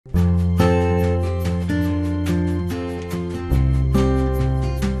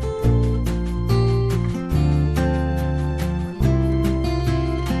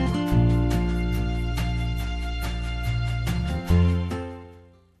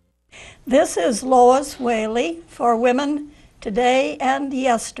This is Lois Whaley for Women Today and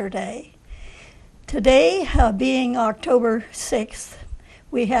Yesterday. Today, being October 6th,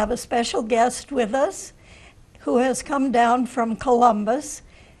 we have a special guest with us who has come down from Columbus,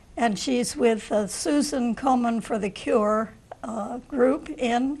 and she's with Susan Komen for the Cure group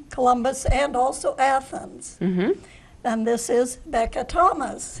in Columbus and also Athens. Mm-hmm. And this is Becca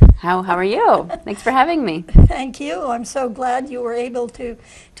Thomas. How are you? Thanks for having me. Thank you. I'm so glad you were able to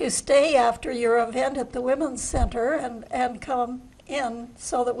stay after your event at the Women's Center and come in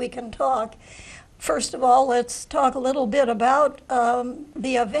so that we can talk. First of all, let's talk a little bit about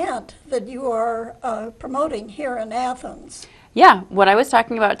the event that you are promoting here in Athens. Yeah, what I was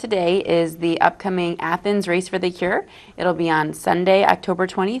talking about today is the upcoming Athens Race for the Cure. It'll be on Sunday, October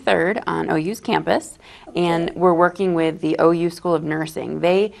 23rd on OU's campus, and we're working with the OU School of Nursing.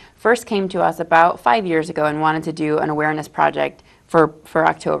 They first came to us about 5 years ago and wanted to do an awareness project for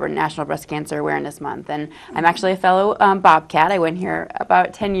October, National Breast Cancer Awareness Month. And I'm actually a fellow Bobcat. I went here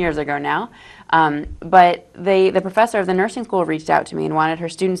about 10 years ago now. But the professor of the nursing school reached out to me and wanted her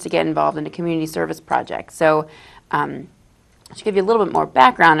students to get involved in a community service project. So to give you a little bit more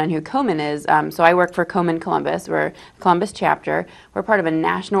background on who Komen is, so I work for Komen Columbus. We're a Columbus chapter. We're part of a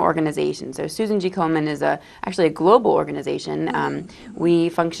national organization. So Susan G. Komen is actually a global organization. We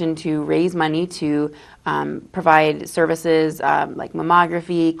function to raise money to provide services like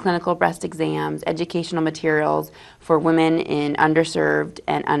mammography, clinical breast exams, educational materials for women in underserved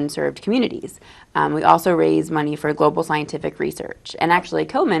and unserved communities. We also raise money for global scientific research. And actually,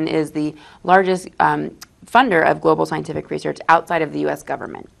 Komen is the largest funder of global scientific research outside of the U.S.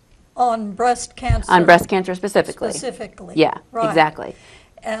 government. On breast cancer? On breast cancer specifically. Specifically. Yeah, right. Exactly.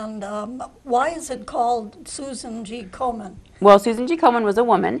 And why is it called Susan G. Komen? Well, Susan G. Komen was a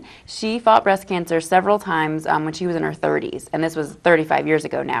woman. She fought breast cancer several times when she was in her 30s, and this was 35 years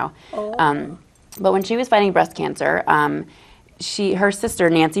ago now. Oh. But when she was fighting breast cancer, her sister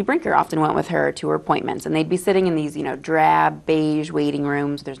Nancy Brinker often went with her to her appointments, and they'd be sitting in these, drab, beige waiting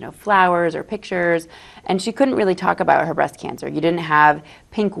rooms. There's no flowers or pictures, and she couldn't really talk about her breast cancer. You didn't have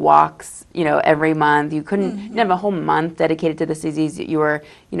pink walks, every month. You didn't have a whole month dedicated to this disease. You were,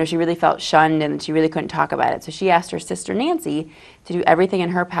 she really felt shunned, and she really couldn't talk about it. So she asked her sister Nancy to do everything in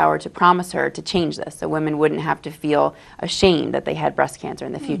her power to promise her to change this, so women wouldn't have to feel ashamed that they had breast cancer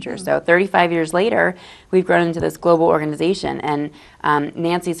in the future. So 35 years later, we've grown into this global organization. And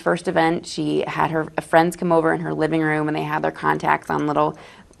Nancy's first event, she had her friends come over in her living room, and they had their contacts on little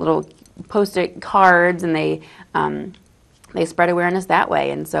Post-it cards, and they spread awareness that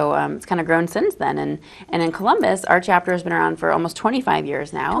way. And so it's kind of grown since then. And in Columbus, our chapter has been around for almost 25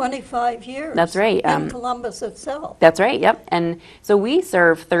 years now. 25 years. That's right. In Columbus itself. That's right, yep. And so we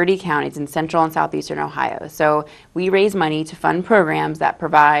serve 30 counties in central and southeastern Ohio. So we raise money to fund programs that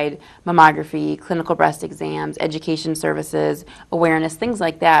provide mammography, clinical breast exams, education services, awareness, things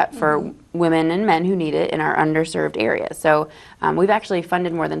like that for women and men who need it in our underserved areas. So we've actually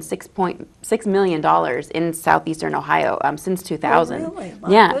funded more than $6.6 million in southeastern Ohio since 2000. Oh, really?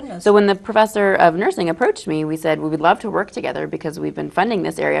 My goodness. So when the professor of nursing approached me, we said we would love to work together because we've been funding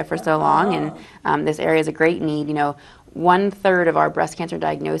this area for so long, and this area is a great need. 1/3 of our breast cancer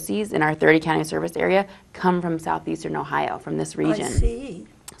diagnoses in our 30 county service area come from southeastern Ohio, from this region. I see.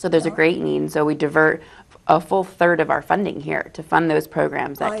 So there's a great need, and so we divert a full third of our funding here to fund those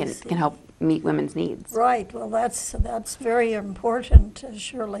programs that can help meet women's needs. Right. Well, that's very important,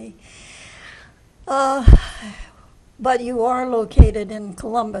 surely. But you are located in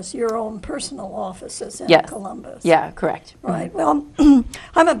Columbus. Your own personal office is in Columbus. Yeah, correct. Right. Well,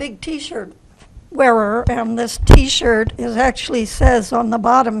 I'm a big T-shirt wearer, and this T-shirt actually says on the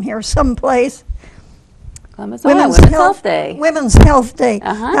bottom here someplace, Women's Health Day. Women's Health Day.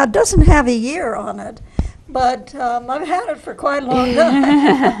 Now, it doesn't have a year on it, but I've had it for quite a long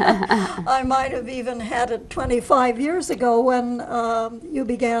time. I might have even had it 25 years ago when you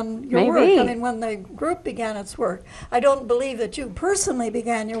began your work. I mean, when the group began its work. I don't believe that you personally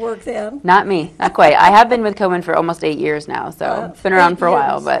began your work then. Not me, not quite. I have been with Komen for almost 8 years now, so it's been around for a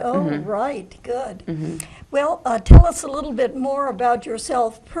while. But right, good. Well, tell us a little bit more about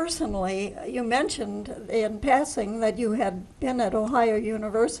yourself personally. You mentioned in passing that you had been at Ohio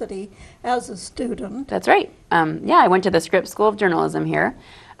University as a student. That's right. I went to the Scripps School of Journalism here,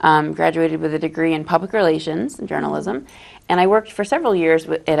 graduated with a degree in public relations and journalism, and I worked for several years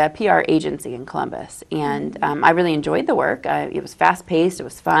at a PR agency in Columbus. And I really enjoyed the work. It was fast-paced, it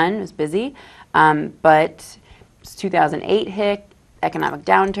was fun, it was busy, but 2008 hit. Economic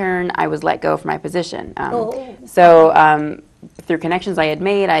downturn, I was let go from my position. So through connections I had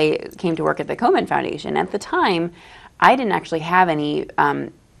made, I came to work at the Komen Foundation. At the time, I didn't actually have any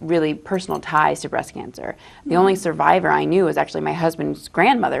really personal ties to breast cancer. The only survivor I knew was actually my husband's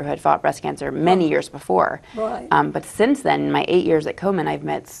grandmother, who had fought breast cancer many years before. Right. But since then, in my 8 years at Komen, I've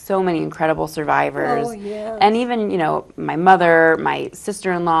met so many incredible survivors. Oh, yes. And even, my mother, my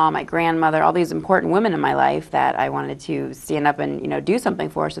sister-in-law, my grandmother, all these important women in my life that I wanted to stand up and, do something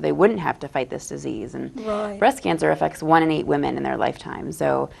for so they wouldn't have to fight this disease. And Right. breast cancer affects 1 in 8 women in their lifetime.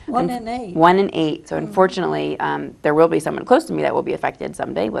 So 1 in 8. 1 in 8. So unfortunately, there will be someone close to me that will be affected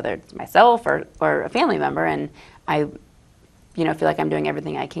someday, whether it's myself or a family member, and I, feel like I'm doing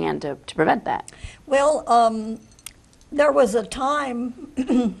everything I can to prevent that. Well, there was a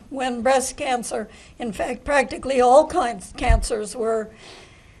time when breast cancer, in fact, practically all kinds of cancers were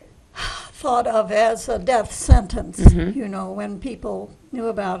thought of as a death sentence, when people knew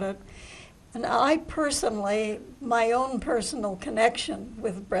about it. And I personally, my own personal connection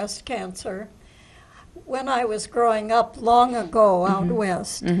with breast cancer, when I was growing up long ago out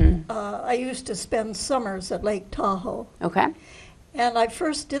west, I used to spend summers at Lake Tahoe. Okay. And I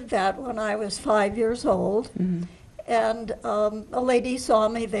first did that when I was 5 years old. And a lady saw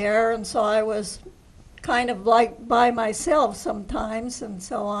me there, and so I was kind of like by myself sometimes and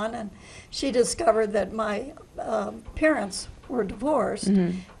so on. And she discovered that my parents were divorced.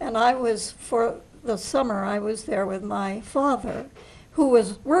 And I was, for the summer, I was there with my father, who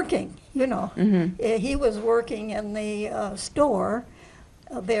was working, He was working in the store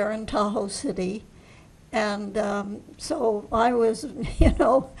there in Tahoe City. And so I was,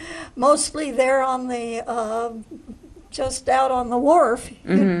 mostly there on the, just out on the wharf.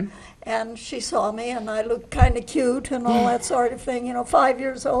 And she saw me, and I looked kind of cute and all that sort of thing, 5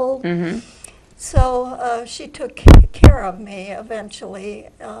 years old. So she took care of me eventually.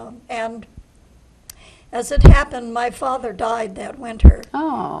 And as it happened, my father died that winter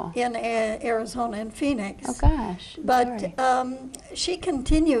in Arizona, in Phoenix. Oh, gosh. But she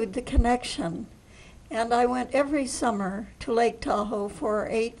continued the connection. And I went every summer to Lake Tahoe for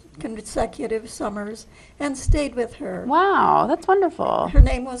 8 consecutive summers and stayed with her. Wow, that's wonderful. Her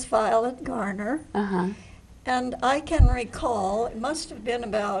name was Violet Garner. Uh-huh. And I can recall, it must have been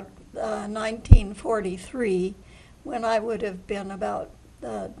about 1943, when I would have been about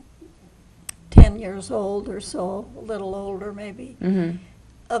 10 years old or so, a little older maybe,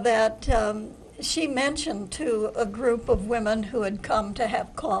 that she mentioned to a group of women who had come to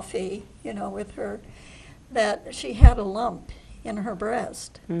have coffee, with her, that she had a lump in her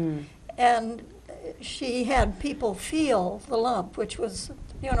breast. And she had people feel the lump, which was,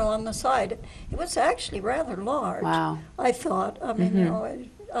 on the side. It was actually rather large. Wow. I thought. I mean,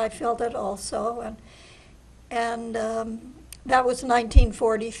 I felt it also. And that was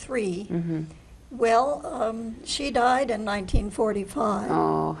 1943. Well, she died in 1945.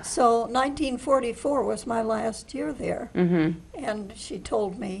 Oh. So 1944 was my last year there. And she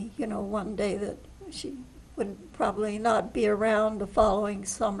told me, one day that she would probably not be around the following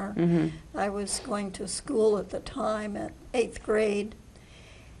summer. I was going to school at the time at 8th grade.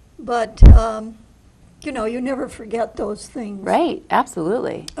 But, you never forget those things. Right,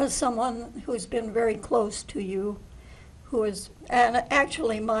 absolutely. As someone who's been very close to you, and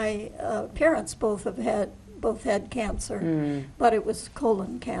actually my parents both had cancer, but it was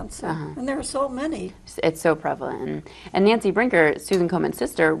colon cancer, and there are so many. It's so prevalent. And Nancy Brinker, Susan Komen's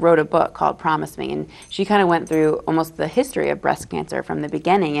sister, wrote a book called Promise Me, and she kind of went through almost the history of breast cancer from the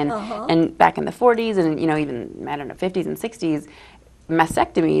beginning, and back in the 40s and even 50s and 60s,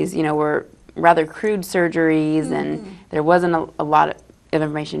 mastectomies were rather crude surgeries, and there wasn't a lot of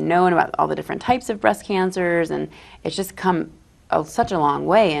information known about all the different types of breast cancers, and it's just come such a long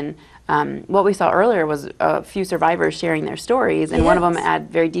way. And what we saw earlier was a few survivors sharing their stories, and one of them had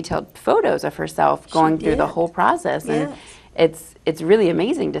very detailed photos of herself going through the whole process. And it's really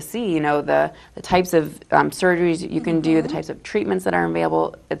amazing to see, the types of surgeries you can do, the types of treatments that are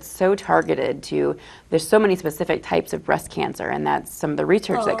available. It's so targeted there's so many specific types of breast cancer, and that's some of the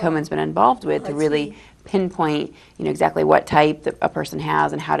research that Komen's been involved with to really pinpoint, exactly what type a person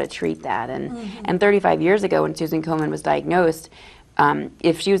has and how to treat that. And 35 years ago, when Susan Komen was diagnosed,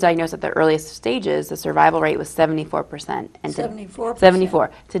 if she was diagnosed at the earliest stages, the survival rate was 74%. And 74%.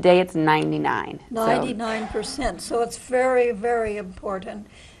 74. Today it's 99. 99%. So it's very, very important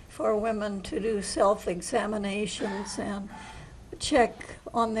for women to do self-examinations and check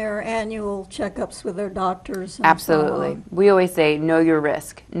on their annual checkups with their doctors. And absolutely. So on. We always say, know your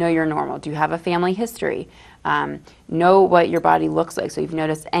risk, know your normal. Do you have a family history? Know what your body looks like. So if you've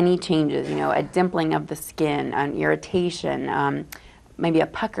noticed any changes, a dimpling of the skin, an irritation, maybe a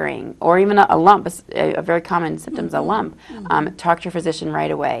puckering, or even a lump, a very common symptom is a lump. Talk to your physician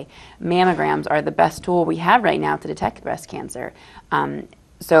right away. Mammograms are the best tool we have right now to detect breast cancer.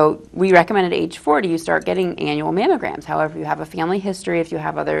 so we recommend at age 40 you start getting annual mammograms. However, if you have a family history, if you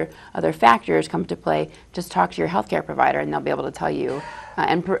have other factors come to play, just talk to your healthcare provider and they'll be able to tell you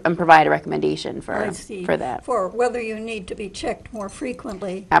and provide a recommendation for that. For whether you need to be checked more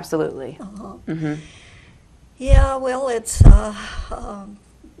frequently. Absolutely. Yeah, well, it's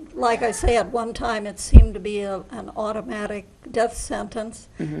like I say, at one time it seemed to be an automatic death sentence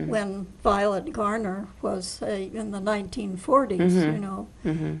when Violet Garner was in the 1940s, you know.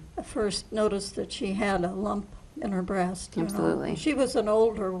 I first noticed that she had a lump in her breast. Absolutely. She was an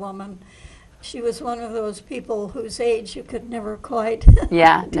older woman. She was one of those people whose age you could never quite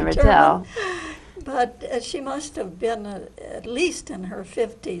never tell. But she must have been at least in her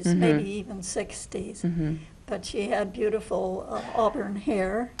 50s, maybe even 60s. But she had beautiful auburn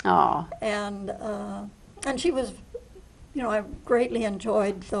hair. Oh. And she was, you know, I greatly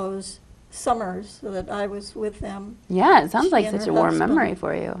enjoyed those summers that I was with them. Yeah, it sounds She like and such her a warm husband. memory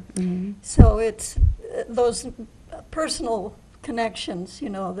for you. So it's those personal connections, you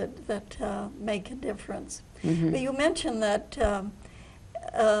know, that make a difference. But you mentioned that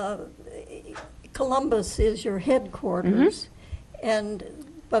Columbus is your headquarters,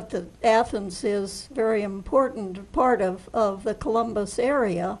 but the Athens is very important part of the Columbus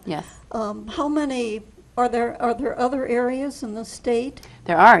area. Yes. How many are there other areas in the state?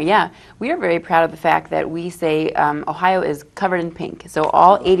 There are, yeah. We are very proud of the fact that we say Ohio is covered in pink. So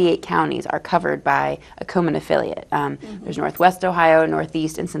all 88 counties are covered by a Komen affiliate. There's Northwest Ohio,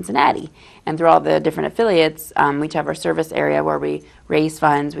 Northeast, and Cincinnati. And through all the different affiliates, we each have our service area where we raise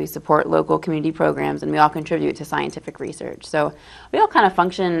funds, we support local community programs, and we all contribute to scientific research. So we all kind of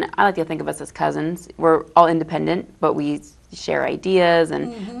function, I like to think of us as cousins. We're all independent, but we share ideas,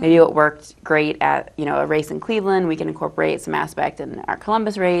 and maybe what worked great at a race in Cleveland, we can incorporate some aspect in our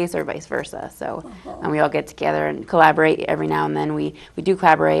Columbus race, or vice versa. So and we all get together and collaborate every now and then. We do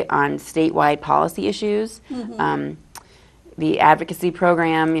collaborate on statewide policy issues. The advocacy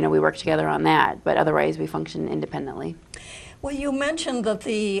program, we work together on that, but otherwise we function independently. Well, you mentioned that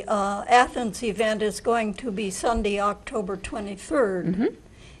the Athens event is going to be Sunday, October 23rd.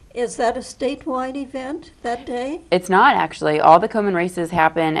 Is that a statewide event that day? It's not, actually. All the Komen races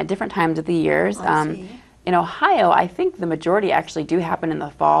happen at different times of the years. I see. In Ohio, I think the majority actually do happen in the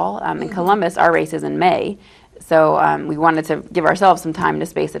fall. In Columbus, our race is in May. So we wanted to give ourselves some time to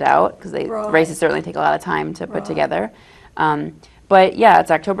space it out, because the races certainly take a lot of time to put together. But yeah,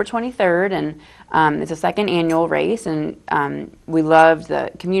 it's October 23rd, and it's a second annual race, and we love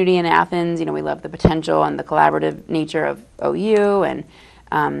the community in Athens. We love the potential and the collaborative nature of OU, and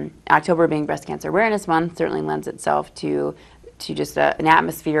October being Breast Cancer Awareness Month certainly lends itself to just an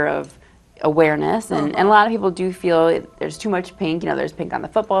atmosphere of awareness, and a lot of people do feel there's too much pink. There's pink on the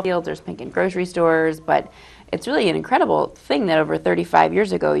football fields, there's pink in grocery stores, but it's really an incredible thing that over 35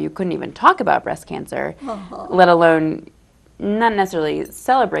 years ago you couldn't even talk about breast cancer, let alone not necessarily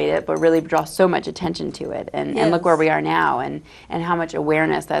celebrate it, but really draw so much attention to it, and look where we are now, and how much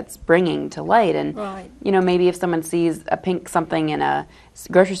awareness that's bringing to light. And maybe if someone sees a pink something in a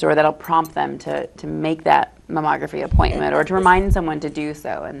grocery store, that'll prompt them to make that mammography appointment, or to remind someone to do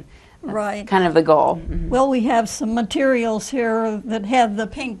so, and that's kind of the goal. Well, we have some materials here that have the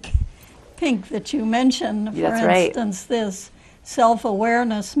pink that you mentioned. For instance, this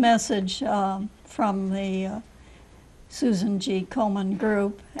self-awareness message from the Susan G. Komen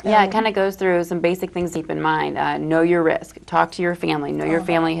group. Yeah, it kind of goes through some basic things to keep in mind. Know your risk. Talk to your family. Know your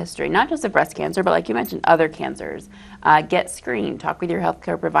family history. Not just of breast cancer, but like you mentioned, other cancers. Get screened. Talk with your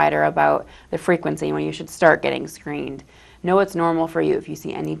healthcare provider about the frequency when you should start getting screened. Know what's normal for you. If you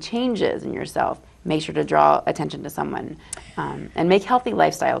see any changes in yourself, make sure to draw attention to someone, and make healthy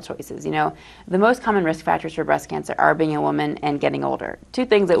lifestyle choices. The most common risk factors for breast cancer are being a woman and getting older. Two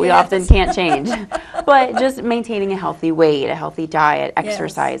things that we often can't change. But just maintaining a healthy weight, a healthy diet,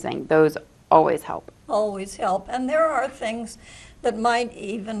 exercising, those always help. Always help. And there are things that might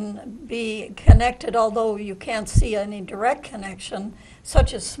even be connected, although you can't see any direct connection,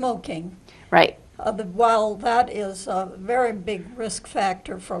 such as smoking. Right. While that is a very big risk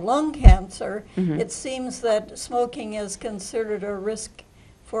factor for lung cancer, it seems that smoking is considered a risk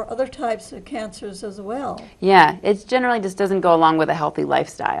for other types of cancers as well. Yeah, it generally just doesn't go along with a healthy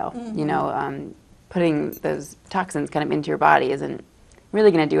lifestyle. Putting those toxins kind of into your body isn't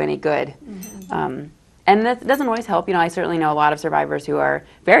really going to do any good. And that doesn't always help. I certainly know a lot of survivors who are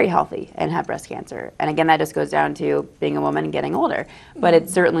very healthy and have breast cancer. And again, that just goes down to being a woman and getting older. But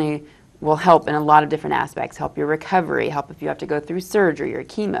it certainly will help in a lot of different aspects, help your recovery, help if you have to go through surgery or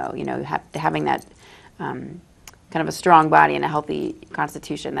chemo, having that kind of a strong body and a healthy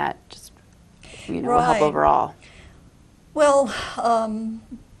constitution that just, will help overall. Well,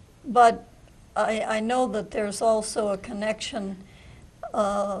 but I know that there's also a connection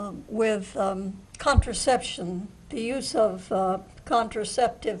with contraception, the use of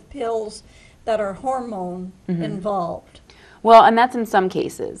contraceptive pills that are hormone involved. Well, and that's in some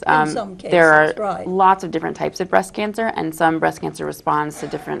cases. In some cases, there are right. lots of different types of breast cancer, and some breast cancer responds to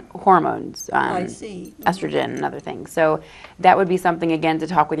different hormones, I see. estrogen and other things. So that would be something, again, to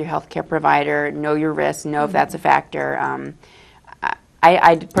talk with your healthcare provider, know your risks, know if that's a factor.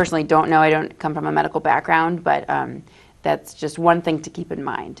 I personally don't know. I don't come from a medical background, but that's just one thing to keep in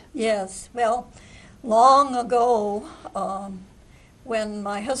mind. Yes, well, long ago, when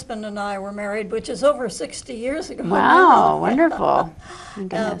my husband and I were married, which is over 60 years ago. Wow, wonderful. My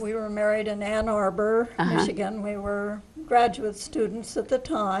goodness. We were married in Ann Arbor, Michigan. We were graduate students at the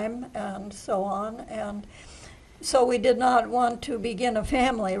time and so on. And so we did not want to begin a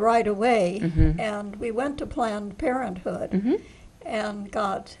family right away. And we went to Planned Parenthood and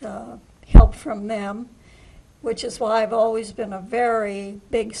got help from them, which is why I've always been a very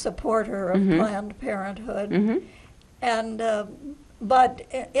big supporter of Planned Parenthood. And but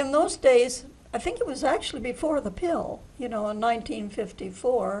in those days, I think it was actually before the pill, you know, in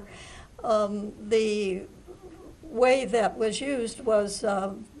 1954, the way that was used was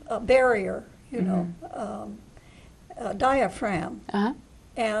a barrier, you know, a diaphragm.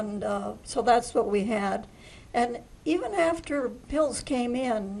 And so that's what we had. And even after pills came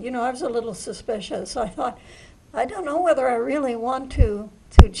in, you know, I was a little suspicious. I thought, I don't know whether I really want to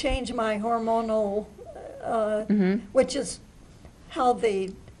change my hormonal, which is how the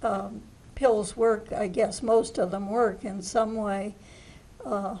pills work. I guess most of them work in some way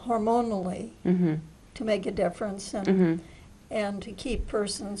hormonally to make a difference and to keep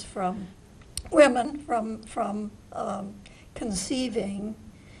persons women from conceiving.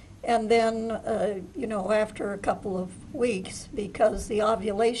 And then, you know, after a couple of weeks, because the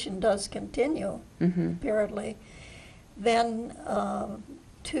ovulation does continue, apparently, then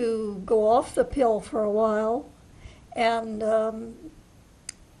to go off the pill for a while. And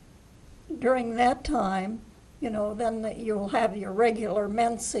during that time, you know, then you'll have your regular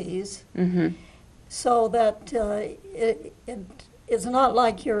menses, so that it's not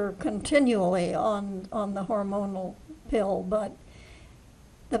like you're continually on the hormonal pill, but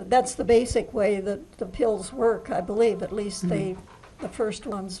that's the basic way that the pills work, I believe. At least the first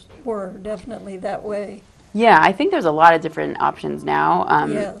ones were definitely that way. Yeah, I think there's a lot of different options now.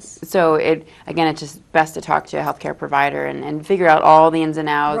 Yes. So again, it's just best to talk to a healthcare provider and figure out all the ins and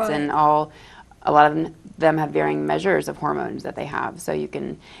outs, and a lot of them have varying measures of hormones that they have. So you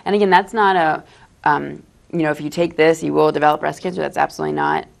can, and again, that's not a, you know, if you take this, you will develop breast cancer. That's absolutely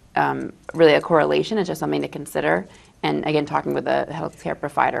not really a correlation. It's just something to consider. And again, talking with a healthcare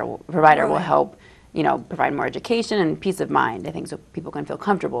provider will help, you know, provide more education and peace of mind, I think, so people can feel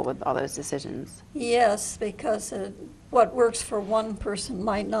comfortable with all those decisions. Yes, because what works for one person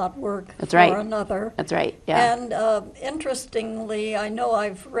might not work for another. That's right, yeah. And interestingly, I know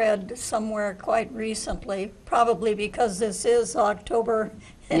I've read somewhere quite recently, probably because this is October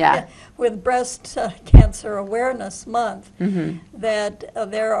with Breast Cancer Awareness Month, that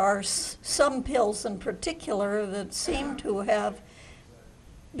there are some pills in particular that seem to have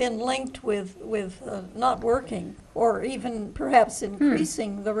been linked with not working, or even perhaps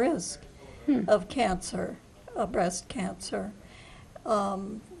increasing the risk of cancer, breast cancer.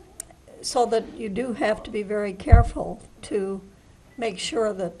 So that you do have to be very careful to make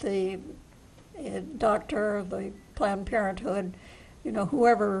sure that the doctor, the Planned Parenthood, you know,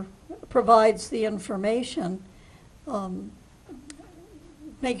 whoever provides the information,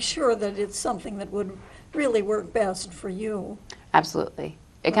 make sure that it's something that would really work best for you. Absolutely.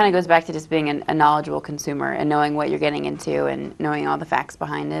 It kind of goes back to just being a knowledgeable consumer and knowing what you're getting into and knowing all the facts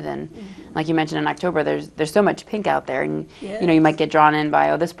behind it. And like you mentioned in October, there's so much pink out there, and you know, you might get drawn in by,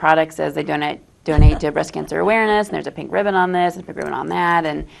 oh, this product says they donate to breast cancer awareness, and there's a pink ribbon on this and a pink ribbon on that,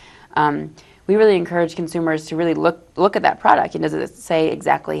 and we really encourage consumers to really look at that product. And does it say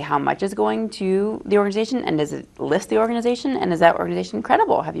exactly how much is going to the organization, and does it list the organization, and is that organization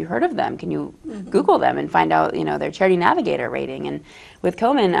credible? Have you heard of them? Can you Google them and find out, you know, their Charity Navigator rating? And with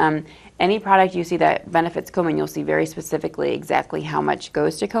Komen, any product you see that benefits Komen, you'll see very specifically exactly how much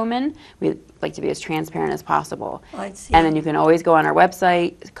goes to Komen. We like to be as transparent as possible. I see. And then you can always go on our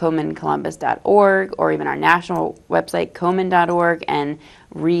website, KomenColumbus.org, or even our national website, Komen.org, and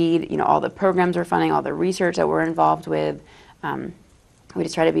read, you know, all the programs we're funding, all the research that we're involved with. We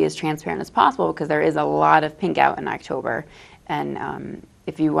just try to be as transparent as possible because there is a lot of pink out in October. And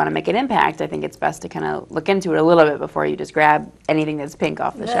if you want to make an impact, I think it's best to kind of look into it a little bit before you just grab anything that's pink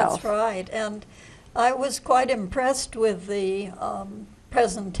off the shelf. That's right. And I was quite impressed with the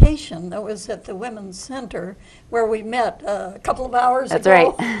presentation that was at the Women's Center where we met a couple of hours That's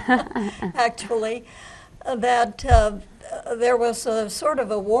ago. right. Actually, that there was a sort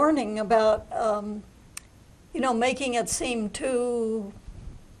of a warning about, making it seem too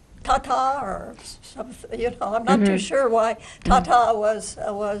ta-ta or something, I'm not too sure why ta-ta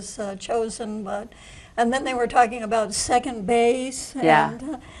was chosen, and then they were talking about second base,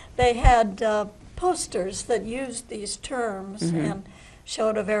 and they had posters that used these terms and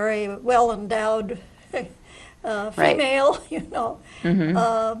showed a very well-endowed female,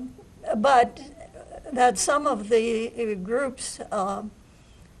 but that some of the groups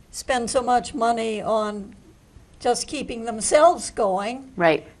spend so much money on just keeping themselves going.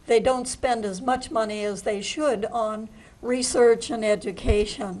 Right. They don't spend as much money as they should on research and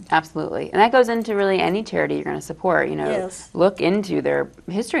education. Absolutely. And that goes into really any charity you're going to support. Yes. Look into their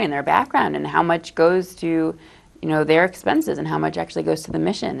history and their background and how much goes to, their expenses and how much actually goes to the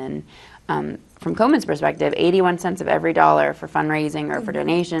mission. And from Komen's perspective, 81 cents of every dollar for fundraising or for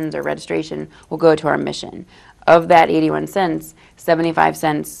donations or registration will go to our mission. Of that 81 cents,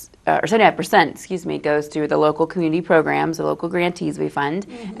 75%, goes to the local community programs, the local grantees we fund,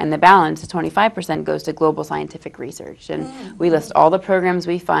 and the balance, 25%, goes to global scientific research. And we list all the programs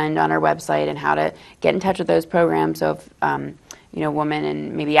we fund on our website and how to get in touch with those programs. So if a woman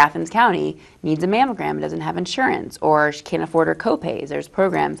in maybe Athens County needs a mammogram and doesn't have insurance, or she can't afford her co-pays, there's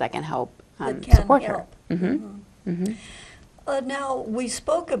programs that can help support her. Now, we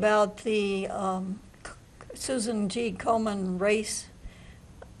spoke about the Susan G. Komen race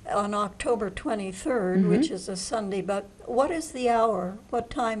on October 23rd, which is a Sunday, but what is the hour?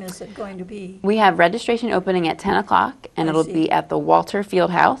 What time is it going to be? We have registration opening at 10 o'clock, and it'll be at the Walter Field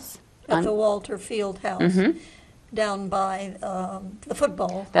House. At the Walter Field House, down by the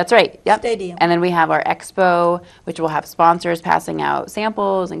football That's right, yep. stadium. And then we have our expo, which will have sponsors passing out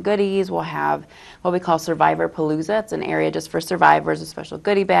samples and goodies. We'll have what we call Survivor Palooza. It's an area just for survivors with special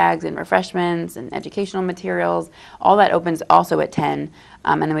goodie bags and refreshments and educational materials. All that opens also at 10.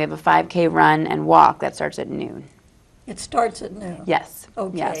 And then we have a 5K run and walk that starts at noon. It starts at noon? Yes.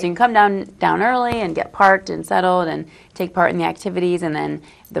 Okay. Yeah, so you can come down early and get parked and settled and take part in the activities, and then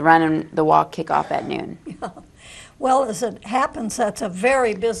the run and the walk kick off at noon. Yeah. Well, as it happens, that's a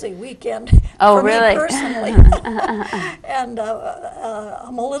very busy weekend for me personally. And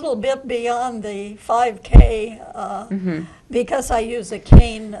I'm a little bit beyond the 5K because I use a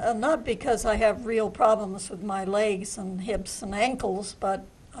cane, not because I have real problems with my legs and hips and ankles, but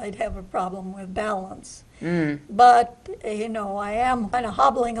I'd have a problem with balance. But, I am kind of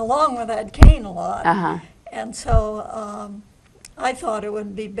hobbling along with that cane a lot. And so I thought it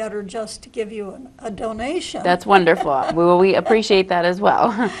would be better just to give you a donation. That's wonderful. We appreciate that as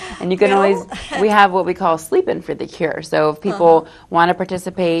well. And you can we have what we call Sleeping for the Cure. So if people want to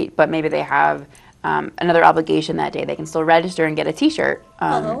participate, but maybe they have another obligation that day, they can still register and get a T-shirt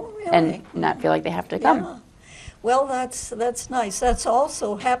really? and not feel like they have to come. Yeah. Well, that's nice. That's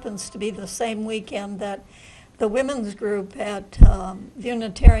also happens to be the same weekend that the women's group at the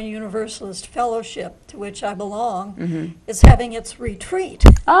Unitarian Universalist Fellowship, to which I belong, is having its retreat.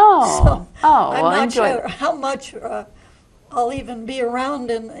 Oh, so I'm well, not enjoy sure how much I'll even be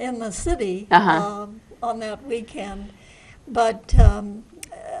around in the city on that weekend. But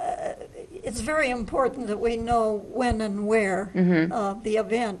it's very important that we know when and where the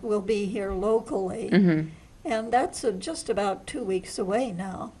event will be here locally. And that's just about 2 weeks away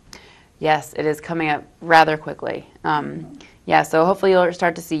now. Yes, it is coming up rather quickly. Yeah, so hopefully you'll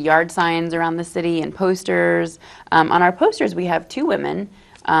start to see yard signs around the city and posters. On our posters, we have two women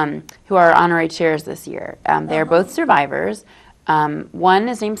who are honorary chairs this year. They're both survivors. One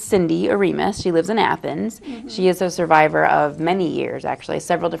is named Cindy Aremus. She lives in Athens. She is a survivor of many years, actually,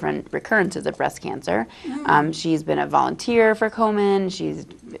 several different recurrences of breast cancer. She's been a volunteer for Komen. She's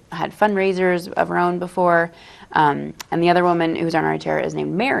had fundraisers of her own before. And the other woman who's honorary chair is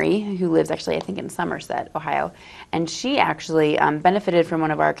named Mary, who lives actually, I think, in Somerset, Ohio. And she actually benefited from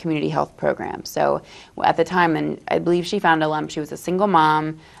one of our community health programs. So at the time, and I believe she found a lump, she was a single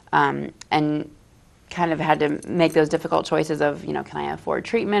mom and kind of had to make those difficult choices of, can I afford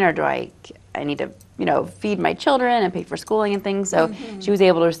treatment, or do I need to, feed my children and pay for schooling and things. So she was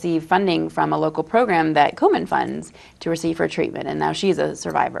able to receive funding from a local program that Komen funds to receive her treatment. And now she's a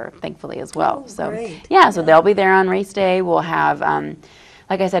survivor, thankfully, as well. Oh, so great. So they'll be there on race day. We'll have,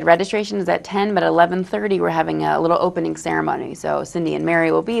 like I said, registration is at 10, but at 11:30 we're having a little opening ceremony. So Cindy and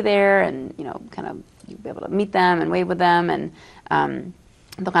Mary will be there, and, kind of you'll be able to meet them and wave with them, and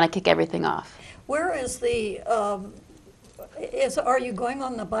they'll kind of kick everything off. Where is the Are you going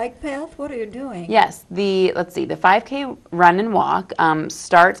on the bike path? What are you doing? Yes, let's see, the 5K run and walk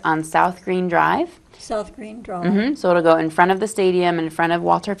starts on South Green Drive. South Green Drive. So it'll go in front of the stadium, in front of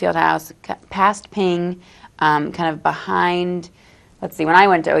Walter Fieldhouse, past Ping, kind of behind. Let's see, when I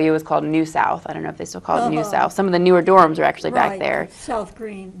went to OU, it was called New South. I don't know if they still call it New South. Some of the newer dorms are actually back there. South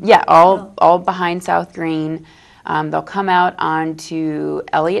Green. Yeah, all behind South Green. They'll come out onto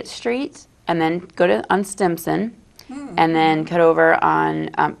Elliott Street and then go on Stimson, and then cut over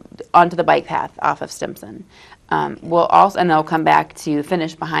onto the bike path off of Stimson. And they'll come back to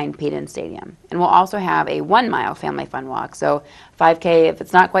finish behind Payton Stadium. And we'll also have a 1 mile family fun walk. So 5K, if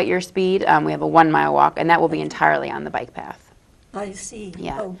it's not quite your speed, we have a 1 mile walk, and that will be entirely on the bike path. I see.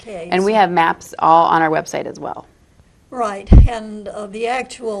 Yeah. Okay. And we have maps all on our website as well. Right. And the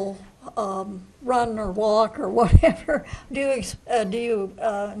actual run or walk or whatever, do you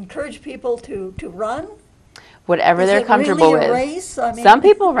encourage people to run? Whatever they're comfortable with. Race? I mean, some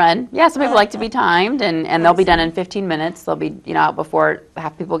people run. Yeah, some people like to be timed, and they'll be done in 15 minutes. They'll be out before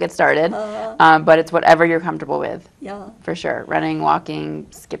half people get started. But it's whatever you're comfortable with. Yeah. For sure. Running, walking,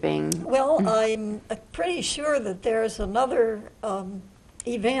 skipping. Well, I'm pretty sure that there's another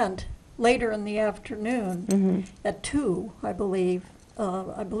event later in the afternoon at 2, I believe.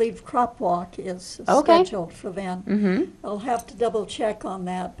 I believe Crop Walk is scheduled for then. I'll have to double check on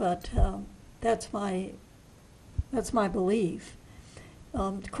that, but that's my belief.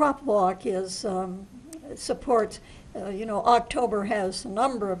 Crop Walk supports, October has a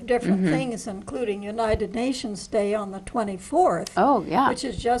number of different things, including United Nations Day on the 24th. Oh, yeah. Which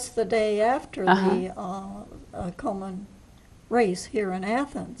is just the day after the Komen race here in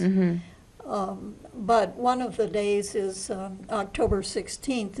Athens. But one of the days is October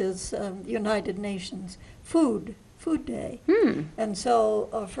 16th is United Nations Food Day. And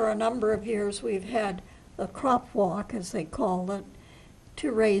so for a number of years we've had a crop walk, as they call it,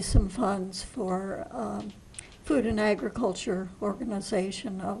 to raise some funds for Food and Agriculture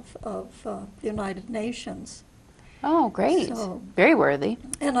Organization of the United Nations. Oh, great. So, very worthy.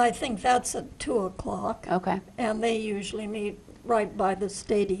 And I think that's at 2 o'clock. Okay. And they usually meet right by the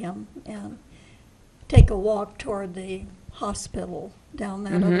stadium and take a walk toward the hospital down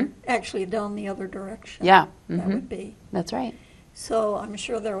that actually down the other direction. Yeah. That would be. That's right. So I'm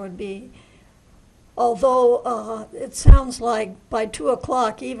sure there would be, although it sounds like by 2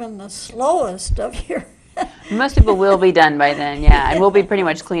 o'clock even the slowest of your most people will be done by then, yeah, and we'll be pretty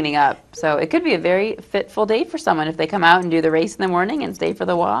much cleaning up. So it could be a very fitful day for someone if they come out and do the race in the morning and stay for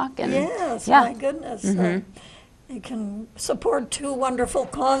the walk. And yes, yeah. My goodness. You can support 2 wonderful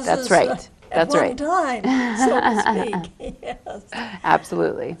causes. That's right. At one time, so to speak. Yes.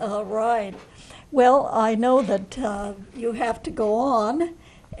 Absolutely. All right. Well, I know that you have to go on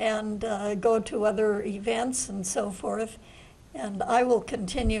and go to other events and so forth, and I will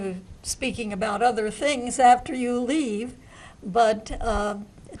continue speaking about other things after you leave, but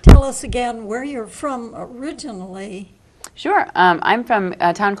tell us again where you're from originally. Sure. I'm from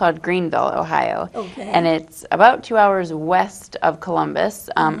a town called Greenville, Ohio. Okay. And it's about 2 hours west of Columbus,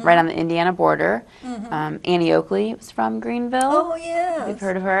 right on the Indiana border. Annie Oakley is from Greenville. Oh, yes. You've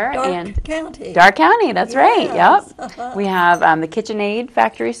heard of her. Dark County. Dark County, that's right. Yes. Yep. We have the KitchenAid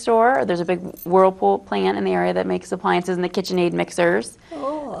factory store. There's a big Whirlpool plant in the area that makes appliances and the KitchenAid mixers.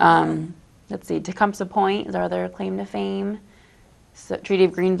 Oh. Let's see, Tecumseh Point is our other claim to fame. So, Treaty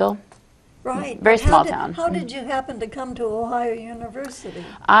of Greenville. Right. Very small town. How did you happen to come to Ohio University?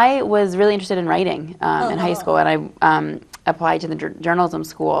 I was really interested in writing in high school, and I applied to the journalism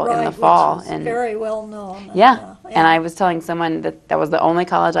school in the fall. Which is very well known. Yeah. And I was telling someone that was the only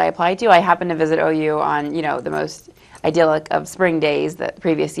college I applied to. I happened to visit OU on, the most idyllic of spring days the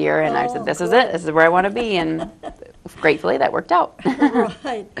previous year, and I said, this is it. This is where I want to be, and gratefully that worked out.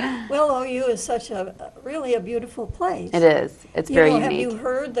 Right. Well, OU is really a beautiful place. It is. It's very unique. Have you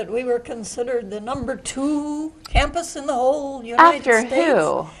heard that we were considered the #2 campus in the whole United States? After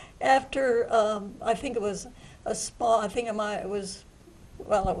who? After, I think it was a small, it was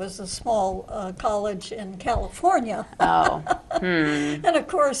a small college in California. Oh. And of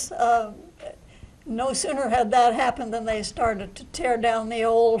course, no sooner had that happened than they started to tear down the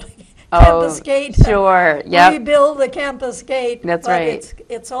old campus gate. Sure. Yep. Rebuild the campus gate. That's but right.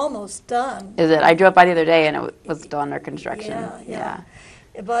 It's almost done. Is it? I drove by the other day and it was still under construction. Yeah.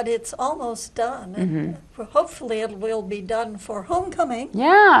 But it's almost done. And hopefully it will be done for homecoming.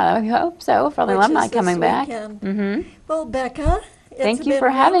 Yeah, I hope so, for the alumni coming back. Well, Becca, thank you for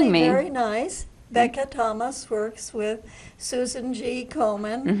having me. Very nice. Becca Thomas works with Susan G.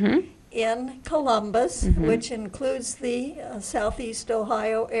 Komen in Columbus, which includes the Southeast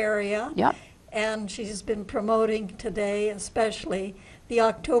Ohio area. Yep. and she's been promoting today, especially the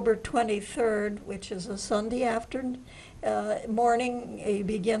October 23rd, which is a Sunday afternoon morning. You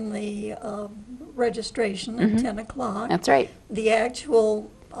begin the registration at 10 o'clock. That's right. The actual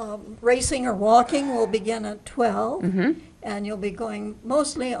racing or walking will begin at 12, and you'll be going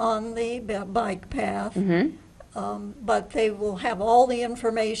mostly on the bike path. But they will have all the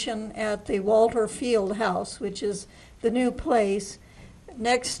information at the Walter Field House, which is the new place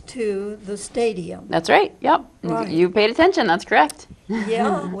next to the stadium. That's right. Yep. Right. You paid attention. That's correct.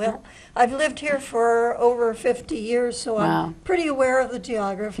 Yeah, well, I've lived here for over 50 years, so Wow. I'm pretty aware of the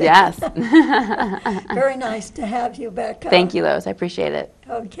geography. Yes. Very nice to have you, Becca. Thank you, Lois. I appreciate it.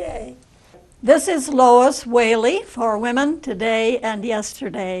 Okay. This is Lois Whaley for Women Today and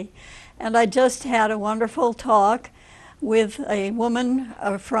Yesterday. And I just had a wonderful talk with a woman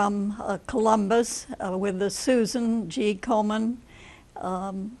from Columbus with the Susan G. Komen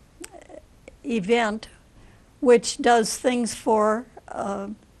event, which does things for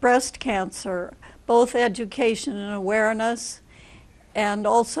breast cancer, both education and awareness, and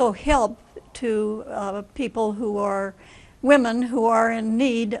also help to people who are women who are in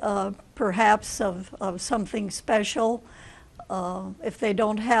need perhaps of something special if they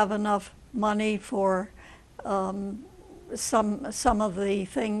don't have enough money for some of the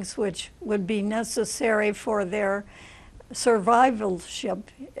things which would be necessary for their survivalship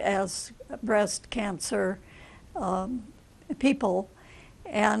as breast cancer people.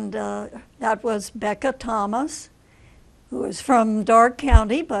 And that was Becca Thomas, who is from Darke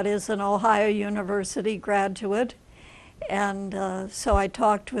County but is an Ohio University graduate. And so I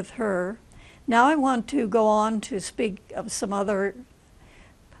talked with her. Now I want to go on to speak of some other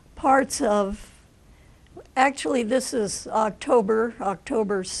parts of, actually this is October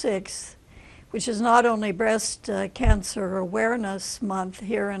 6th, which is not only Breast Cancer Awareness Month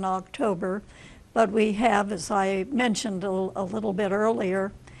here in October, but we have, as I mentioned a little bit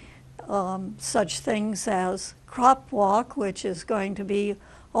earlier, such things as Crop Walk, which is going to be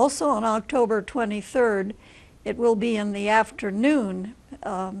also on October 23rd. It will be in the afternoon,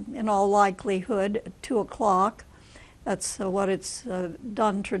 in all likelihood, at 2 o'clock. That's what it's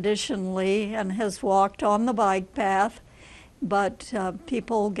done traditionally, and has walked on the bike path. But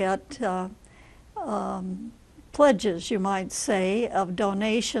people get pledges, you might say, of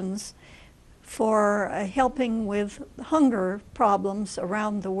donations for helping with hunger problems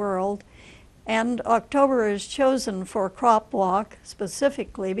around the world. And October is chosen for Crop Walk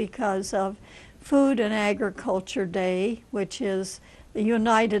specifically because of Food and Agriculture Day, which is the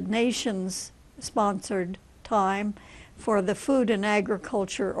United Nations sponsored time for the Food and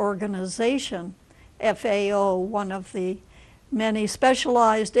Agriculture Organization, FAO, one of the many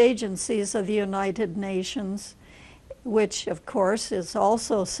specialized agencies of the United Nations, which of course is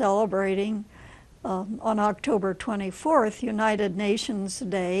also celebrating on October 24th, United Nations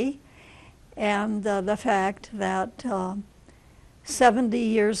Day, and the fact that 70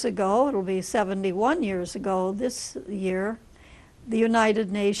 years ago, it'll be 71 years ago this year, the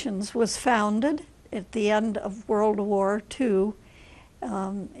United Nations was founded at the end of World War II.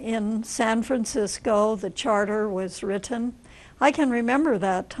 In San Francisco, the charter was written. I can remember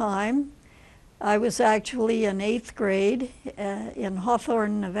that time. I was actually in 8th grade in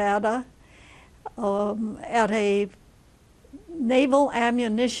Hawthorne, Nevada, at a naval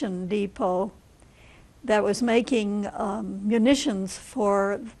ammunition depot that was making munitions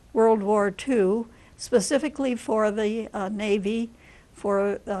for World War II, specifically for the Navy,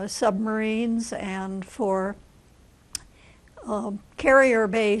 for submarines, and for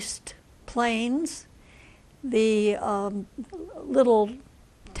carrier-based planes. The little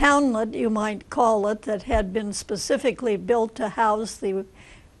townlet, you might call it, that had been specifically built to house the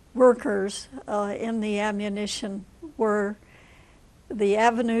workers in the ammunition the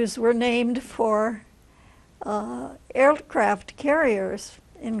avenues were named for aircraft carriers,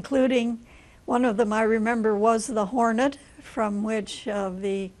 including one of them I remember was the Hornet, from which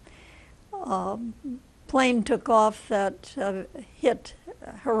the plane took off that hit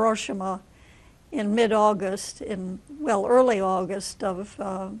Hiroshima in mid-August, early August of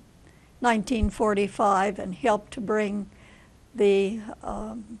 1945, and helped to bring the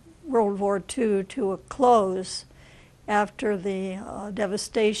World War II to a close after the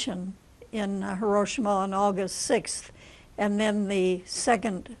devastation in Hiroshima on August 6th, and then the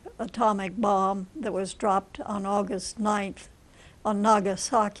second atomic bomb that was dropped on August 9th on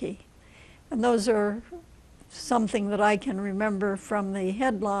Nagasaki. And those are something that I can remember from the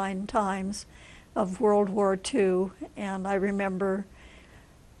headline times of World War II, and I remember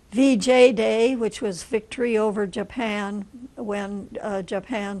VJ Day, which was victory over Japan when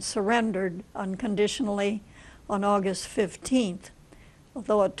Japan surrendered unconditionally on August 15th.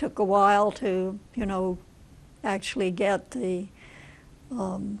 Although it took a while to, actually get the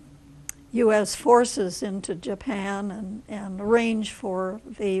U.S. forces into Japan and arrange for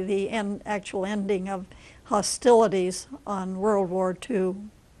the actual ending of hostilities on World War II.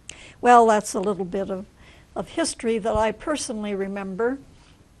 Well, that's a little bit of history that I personally remember.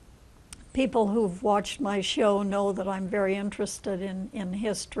 People who've watched my show know that I'm very interested in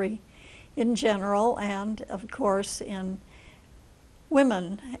history in general and, of course, in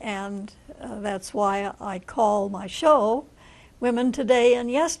women. And that's why I call my show Women Today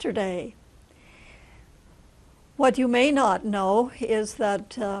and Yesterday. What you may not know is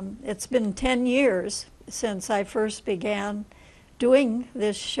that it's been 10 years since I first began doing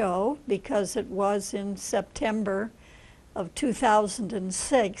this show, because it was in September of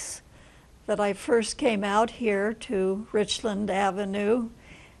 2006 that I first came out here to Richland Avenue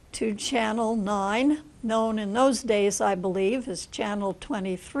to Channel 9, known in those days, I believe, as Channel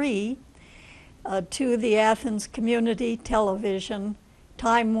 23, to the Athens Community Television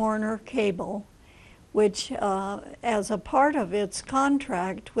Time Warner Cable, which, as a part of its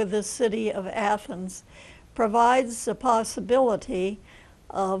contract with the city of Athens, provides the possibility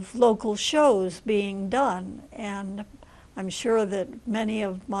of local shows being done. And I'm sure that many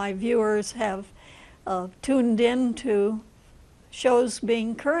of my viewers have tuned in to shows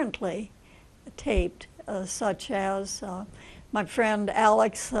being currently taped, such as my friend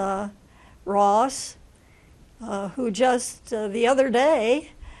Alex Ross, who just the other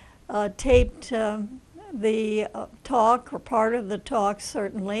day taped the talk, or part of the talk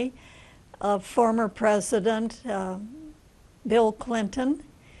certainly, of former President Bill Clinton,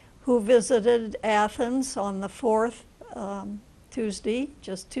 who visited Athens on the 4th Tuesday,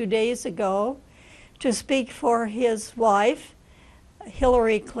 just 2 days ago, to speak for his wife,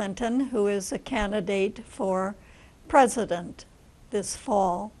 Hillary Clinton, who is a candidate for president this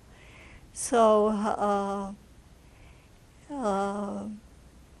fall. So,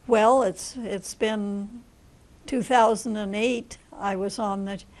 well, it's been 2008. I was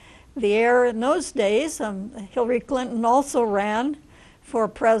on the air in those days. Hillary Clinton also ran for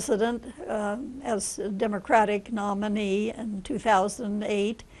president as a Democratic nominee in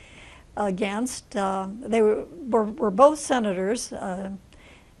 2008 against, they were both senators.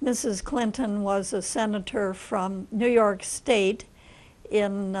 Mrs. Clinton was a senator from New York State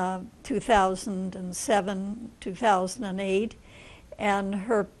in 2007, 2008, and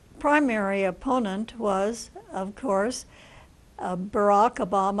her primary opponent was, of course, Barack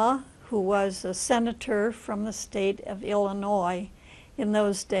Obama, who was a senator from the state of Illinois in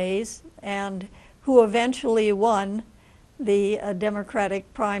those days, and who eventually won the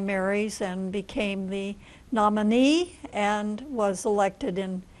Democratic primaries and became the nominee and was elected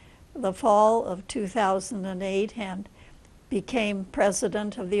in the fall of 2008 and became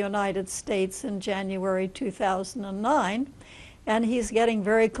President of the United States in January 2009. And he's getting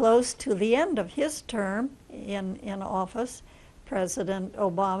very close to the end of his term in office, President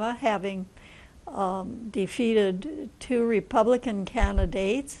Obama, having defeated 2 Republican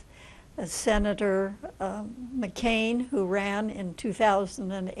candidates, Senator McCain, who ran in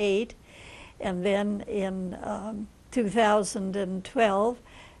 2008, and then in 2012,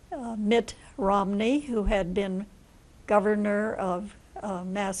 Mitt Romney, who had been governor of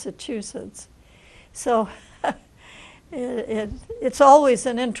Massachusetts. So it's always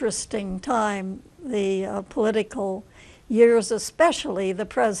an interesting time, the political years, especially the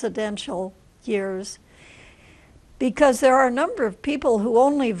presidential years, because there are a number of people who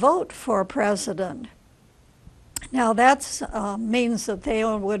only vote for president. Now that means that they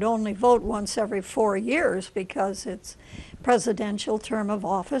would only vote once every 4 years, because its presidential term of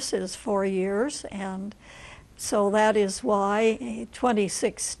office is 4 years, and so that is why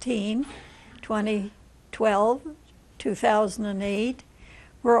 2016, 2012, 2008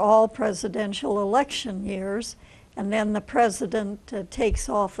 were all presidential election years, and then the president takes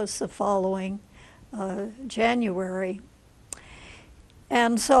office the following January.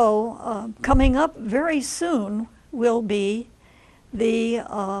 And so coming up very soon will be the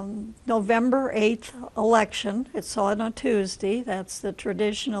November 8th election. It's on a Tuesday. That's the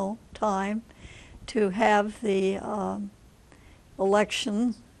traditional time to have the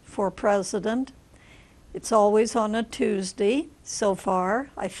election for president. It's always on a Tuesday so far.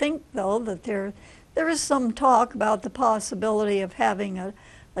 I think, though, that there is some talk about the possibility of having a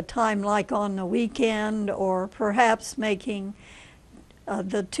time like on the weekend, or perhaps making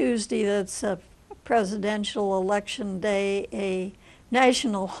the Tuesday that's a presidential election day a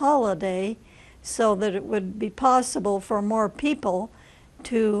national holiday so that it would be possible for more people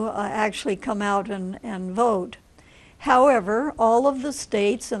to actually come out and vote. However, all of the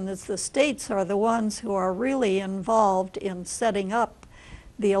states, and the states are the ones who are really involved in setting up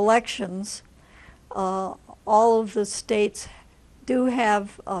the elections, all of the states do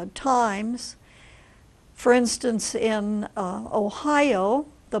have times. For instance, in Ohio,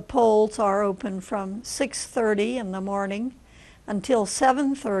 the polls are open from 6:30 in the morning until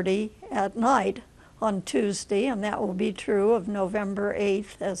 7:30 at night on Tuesday, and that will be true of November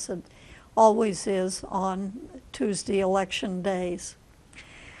 8th, as it always is on Tuesday election days.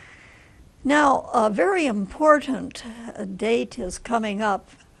 Now, a very important date is coming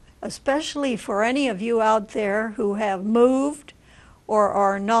up, especially for any of you out there who have moved or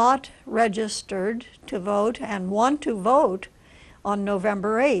are not registered to vote and want to vote on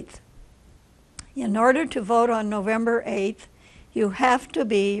November 8th. In order to vote on November 8th, you have to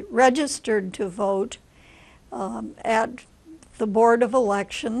be registered to vote at the Board of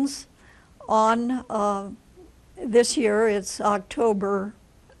Elections on, this year it's October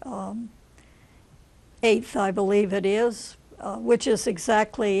 8th, I believe it is, which is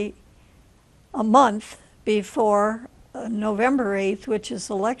exactly a month before November 8th, which is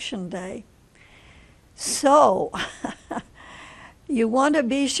Election Day. So, you want to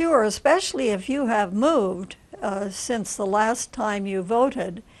be sure, especially if you have moved since the last time you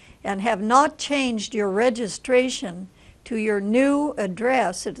voted and have not changed your registration to your new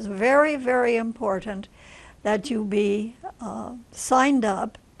address. It is very, very important that you be signed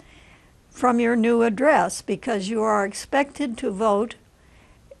up from your new address, because you are expected to vote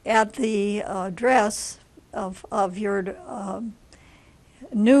at the address of your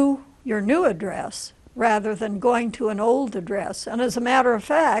new address rather than going to an old address. And as a matter of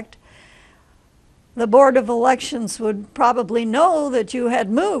fact, the Board of Elections would probably know that you had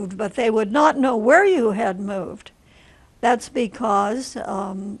moved, but they would not know where you had moved. That's because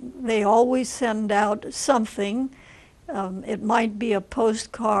they always send out something. It might be a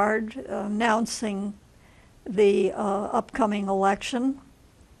postcard announcing the upcoming election.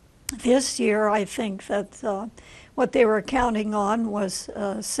 This year, I think that what they were counting on was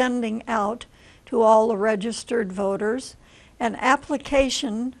sending out to all the registered voters an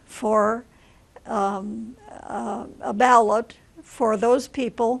application for a ballot for those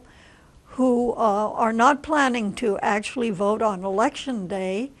people who are not planning to actually vote on Election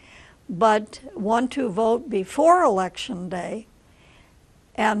Day, but want to vote before Election Day.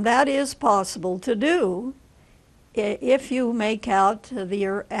 And that is possible to do if you make out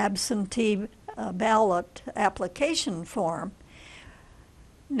your absentee ballot application form.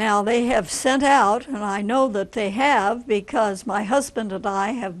 Now, they have sent out, and I know that they have because my husband and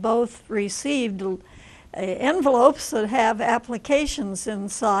I have both received envelopes that have applications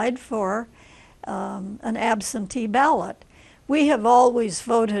inside for an absentee ballot. We have always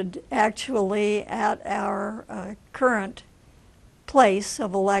voted actually at our current place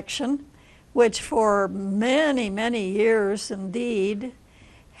of election, which for many, many years indeed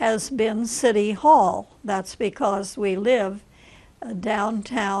has been City Hall. That's because we live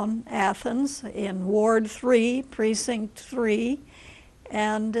downtown Athens in Ward 3, Precinct 3,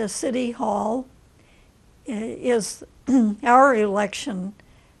 and City Hall is our election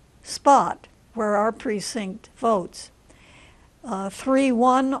spot where our precinct votes.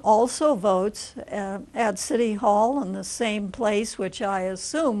 3-1 also votes at City Hall in the same place, which I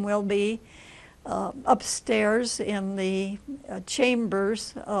assume will be upstairs in the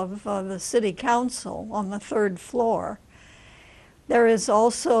chambers of the City Council on the 3rd floor. There is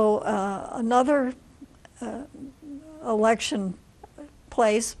also another election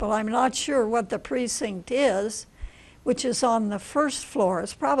place, but I'm not sure what the precinct is, which is on the 1st floor.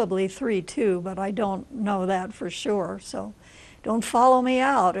 It's probably 3-2, but I don't know that for sure. So don't follow me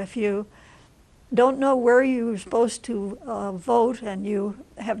out. If you don't know where you're supposed to vote and you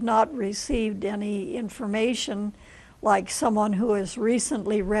have not received any information, like someone who is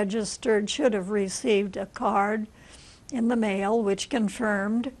recently registered should have received a card in the mail which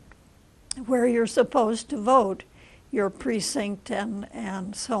confirmed where you're supposed to vote, your precinct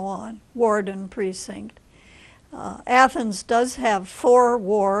and so on, ward and precinct. Athens does have 4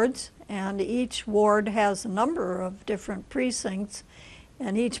 wards, and each ward has a number of different precincts,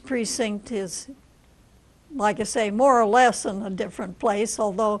 and each precinct is, like I say, more or less in a different place,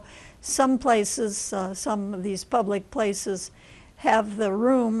 although some places, some of these public places have the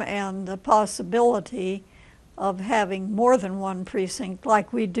room and the possibility of having more than one precinct,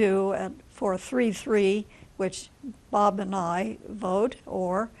 like we do for 3-3, which Bob and I vote,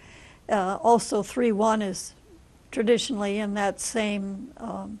 or also 3-1 is traditionally in that same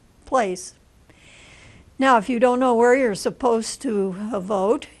place. Now, if you don't know where you're supposed to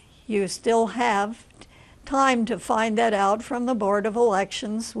vote, you still have time to find that out from the Board of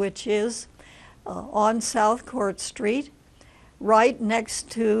Elections, which is on South Court Street, right next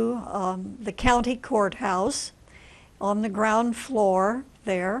to the county courthouse. On the ground floor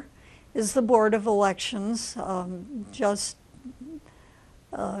there is the Board of Elections, just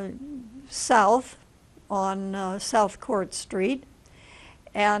south on South Court Street.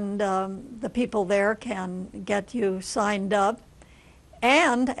 And the people there can get you signed up.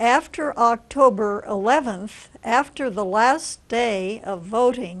 And after October 11th, after the last day of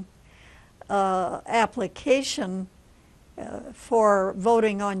voting, application for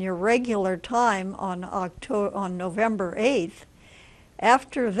voting on your regular time on November 8th,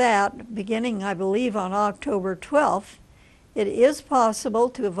 after that, beginning I believe on October 12th, it is possible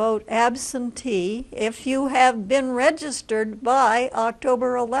to vote absentee if you have been registered by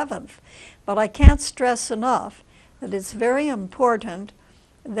October 11th. But I can't stress enough that it's very important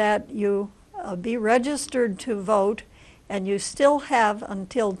that you be registered to vote, and you still have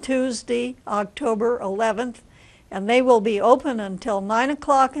until Tuesday, October 11th, and they will be open until 9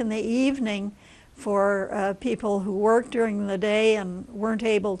 o'clock in the evening for people who work during the day and weren't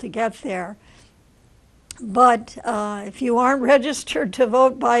able to get there. But if you aren't registered to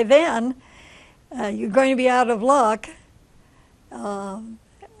vote by then, you're going to be out of luck.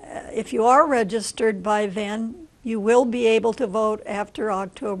 If you are registered by then, you will be able to vote after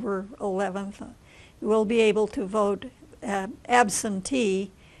October 11th. You will be able to vote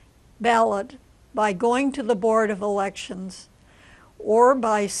absentee ballot by going to the Board of Elections or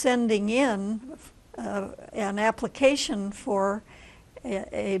by sending in an application for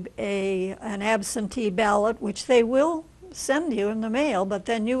an absentee ballot, which they will send you in the mail, but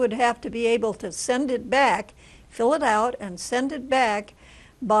then you would have to be able to send it back, fill it out, and send it back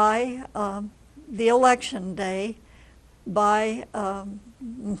by the election day, by,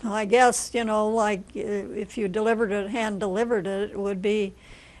 I guess, you know, like if you delivered it, hand-delivered it, it would be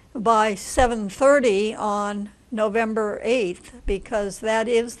by 7:30 on November 8th, because that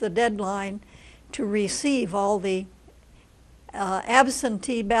is the deadline to receive all the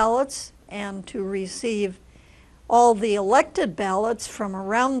absentee ballots and to receive all the elected ballots from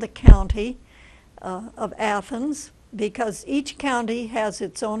around the county of Athens, because each county has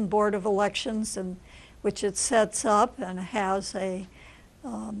its own Board of Elections, and which it sets up and has a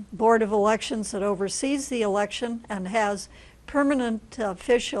Board of Elections that oversees the election and has permanent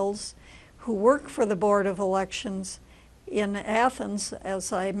officials who work for the Board of Elections in Athens.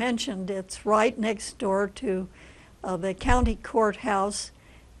 As I mentioned, it's right next door to the county courthouse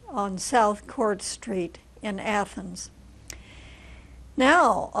on South Court Street in Athens.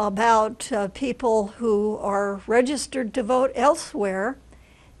 Now, about people who are registered to vote elsewhere,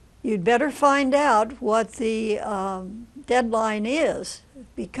 you'd better find out what the deadline is,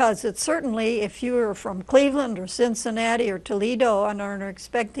 because it's certainly, if you're from Cleveland or Cincinnati or Toledo and are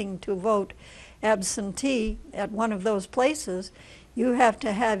expecting to vote absentee at one of those places, you have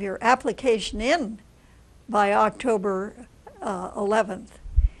to have your application in by October 11th,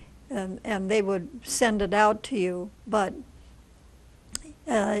 and they would send it out to you. But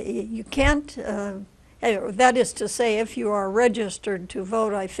you can't, that is to say, if you are registered to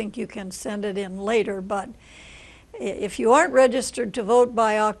vote, I think you can send it in later. But if you aren't registered to vote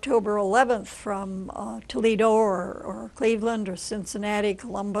by October 11th from Toledo or Cleveland or Cincinnati,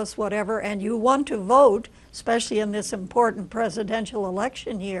 Columbus, whatever, and you want to vote, especially in this important presidential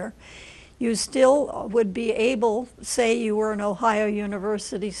election year, you still would be able, say you were an Ohio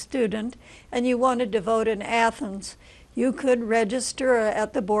University student and you wanted to vote in Athens, you could register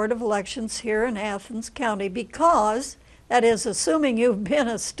at the Board of Elections here in Athens County, because, that is, assuming you've been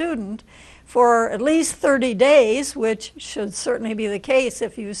a student for at least 30 days, which should certainly be the case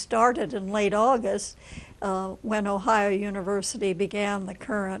if you started in late August when Ohio University began the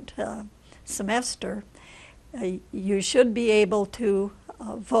current semester, you should be able to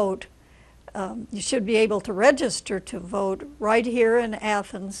vote. You should be able to register to vote right here in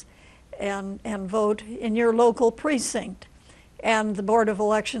Athens and vote in your local precinct. And the Board of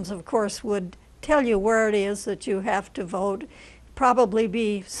Elections, of course, would tell you where it is that you have to vote. Probably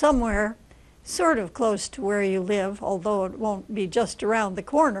be somewhere sort of close to where you live, although it won't be just around the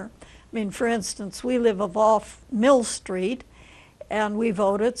corner. I mean, for instance, we live off Mill Street, and we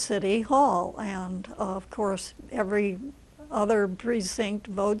vote at City Hall. And, of course, every other precinct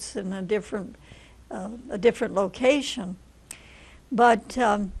votes in a different location. But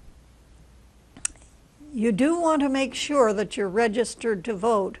you do want to make sure that you're registered to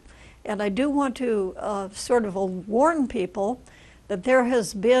vote. And I do want to sort of warn people that there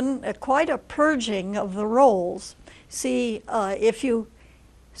has been quite a purging of the rolls. See, if you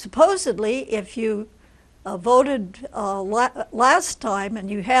voted last time and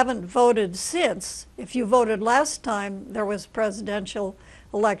you haven't voted since, if you voted last time there was presidential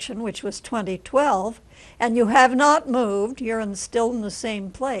election, which was 2012, and you have not moved, you're still in the same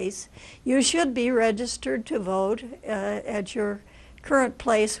place, you should be registered to vote at your current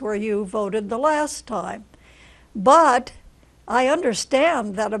place where you voted the last time. But I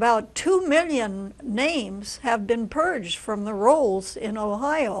understand that about 2 million names have been purged from the rolls in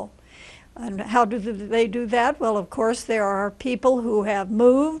Ohio. And how do they do that? Well, of course, there are people who have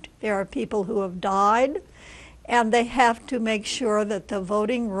moved, there are people who have died, and they have to make sure that the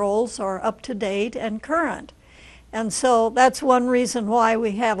voting rolls are up to date and current. And so that's one reason why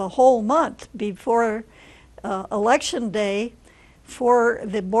we have a whole month before Election Day for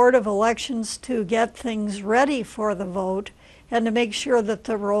the Board of Elections to get things ready for the vote and to make sure that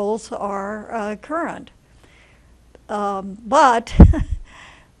the rolls are current. But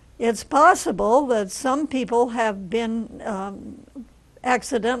it's possible that some people have been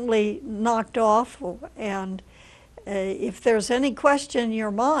accidentally knocked off, and if there's any question in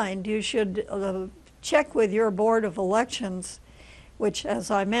your mind, you should check with your Board of Elections, which, as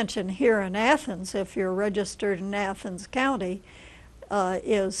I mentioned, here in Athens, if you're registered in Athens County,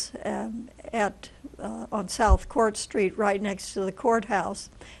 is on South Court Street, right next to the courthouse.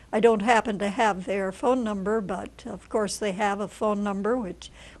 I don't happen to have their phone number, but of course they have a phone number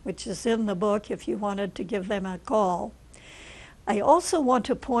which is in the book if you wanted to give them a call. I also want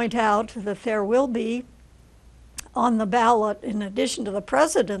to point out that there will be on the ballot, in addition to the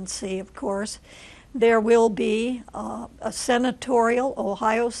presidency, of course, there will be a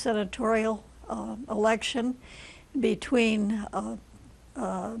Ohio senatorial election between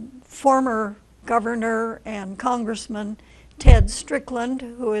former Governor and Congressman Ted Strickland,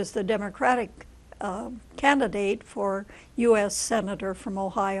 who is the Democratic candidate for U.S. Senator from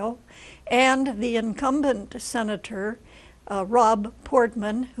Ohio, and the incumbent Senator Rob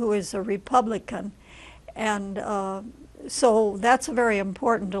Portman, who is a Republican. And so that's a very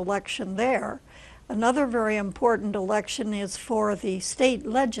important election there. Another very important election is for the state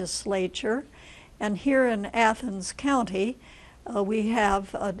legislature, and here in Athens County, we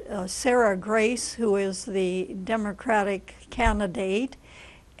have Sarah Grace, who is the Democratic candidate,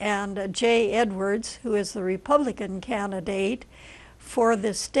 and Jay Edwards, who is the Republican candidate for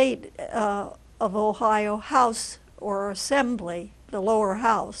the state of Ohio House or Assembly, the lower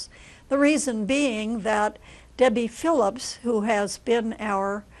house. The reason being that Debbie Phillips, who has been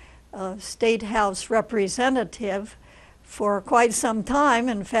our State House representative for quite some time,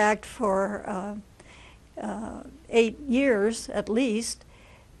 in fact for 8 years at least,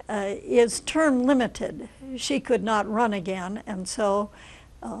 is term limited. She could not run again, and so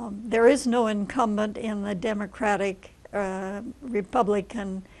there is no incumbent in the Democratic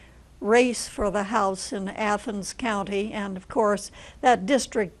Republican race for the House in Athens County, and of course that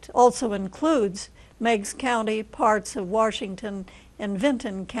district also includes Meigs County, parts of Washington and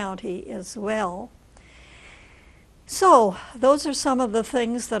Vinton County as well. So those are some of the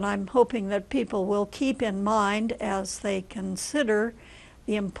things that I'm hoping that people will keep in mind as they consider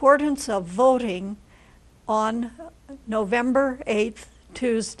the importance of voting on November 8th,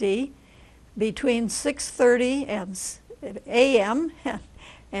 Tuesday, between 6:30 a.m.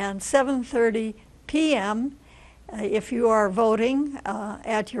 and 7:30 p.m. If you are voting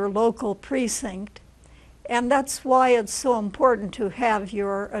at your local precinct. And that's why it's so important to have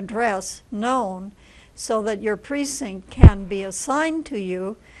your address known so that your precinct can be assigned to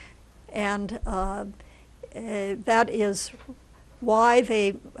you, and that is why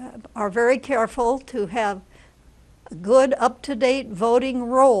they are very careful to have good, up-to-date voting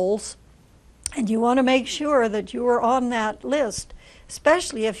rolls, and you want to make sure that you are on that list,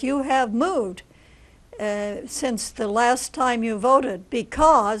 especially if you have moved since the last time you voted,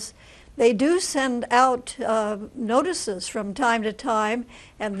 because they do send out notices from time to time,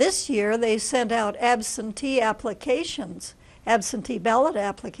 and this year they sent out absentee ballot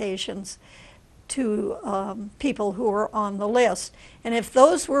applications to people who were on the list. And if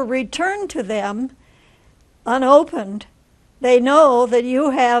those were returned to them unopened, they know that you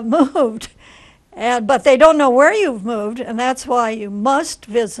have moved. But they don't know where you've moved, and that's why you must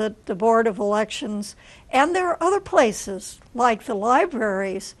visit the Board of Elections. And there are other places, like the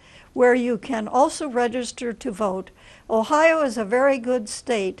libraries, where you can also register to vote. Ohio is a very good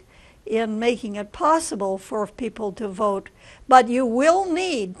state in making it possible for people to vote, but you will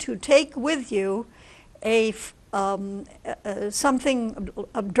need to take with you a a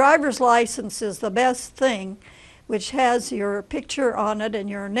driver's license is the best thing, which has your picture on it and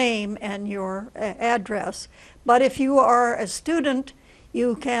your name and your address. But if you are a student,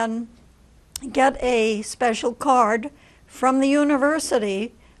 you can get a special card from the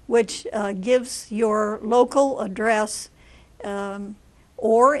university which gives your local address,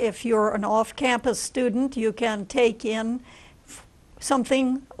 or if you're an off-campus student, you can take in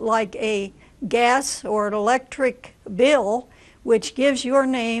something like a gas or an electric bill which gives your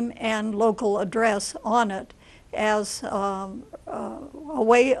name and local address on it as a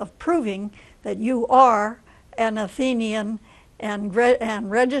way of proving that you are an Athenian and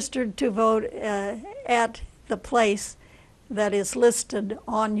registered to vote at the place that is listed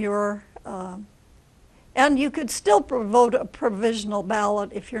on your, and you could still vote a provisional ballot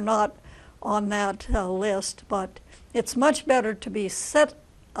if you're not on that list, but it's much better to be set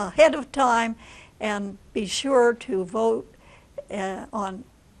ahead of time and be sure to vote on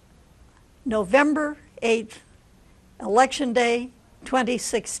November 8th, Election Day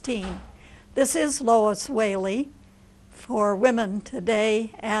 2016. This is Lois Whaley for Women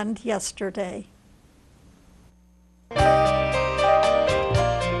Today and Yesterday.